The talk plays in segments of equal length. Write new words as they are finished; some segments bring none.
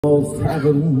Almost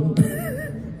heaven,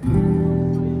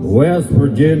 West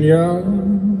Virginia,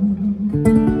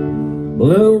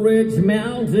 Blue Ridge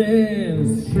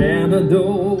Mountains,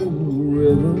 Shenandoah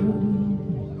River.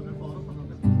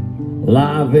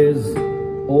 Life is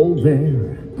old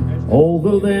there,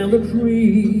 older than the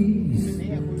trees,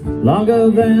 longer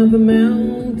than the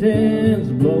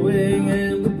mountains, blowing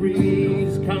in the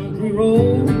breeze. Country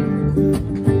road,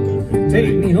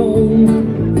 take me home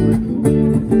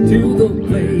to the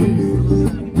place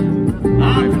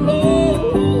I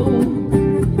belong,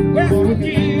 West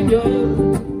Virginia,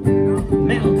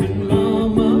 mountain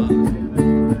mama,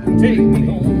 take me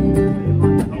home,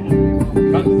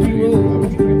 country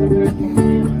road.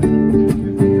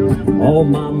 All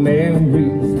my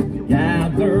memories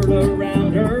gathered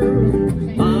around her,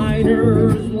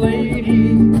 miner's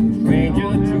lady,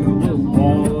 stranger to the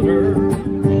water,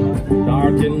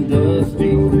 dark and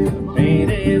dusty,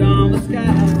 painted on the sky.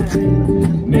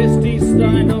 Misty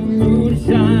stein of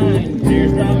moonshine,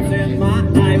 teardrops in my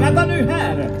eye. Vänta nu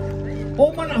här!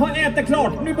 Om man har ätit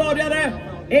klart, nu börjar det.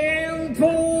 1,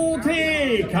 2,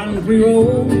 3, country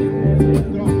road,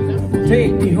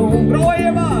 take me home. Bra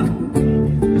Eva!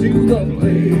 To the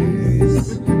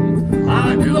place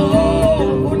I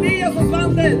belong. Och ni är så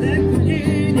Svante,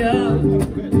 Virginia,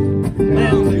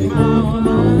 mountain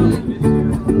mama,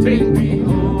 take me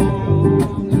home,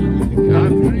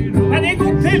 country road. Men en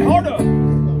gång till, har du?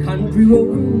 Country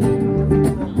road,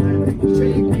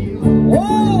 take me home.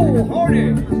 Oh, har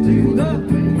du? To the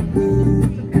place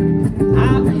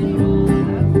I belong,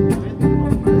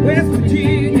 West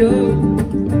Virginia,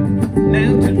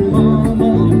 mountain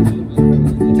mama,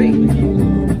 take me home.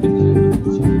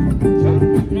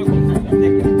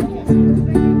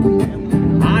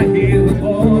 I hear the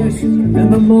voice in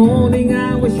the morning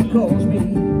hour, she calls me.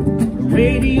 The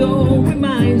radio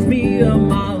reminds me of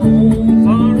my home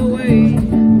far away.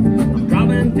 I'm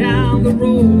driving down the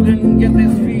road and get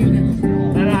this feeling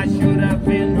that I should have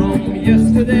been home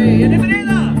yesterday. And even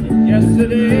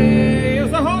yesterday,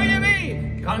 så har jag vi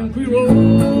country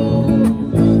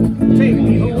road, take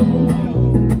me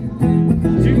home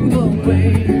to the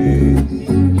place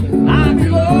I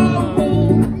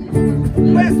belong,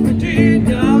 West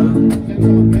Virginia,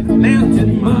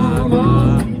 mountain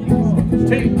mama,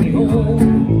 take me home,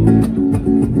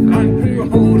 country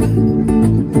road.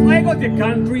 I got the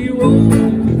country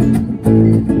road.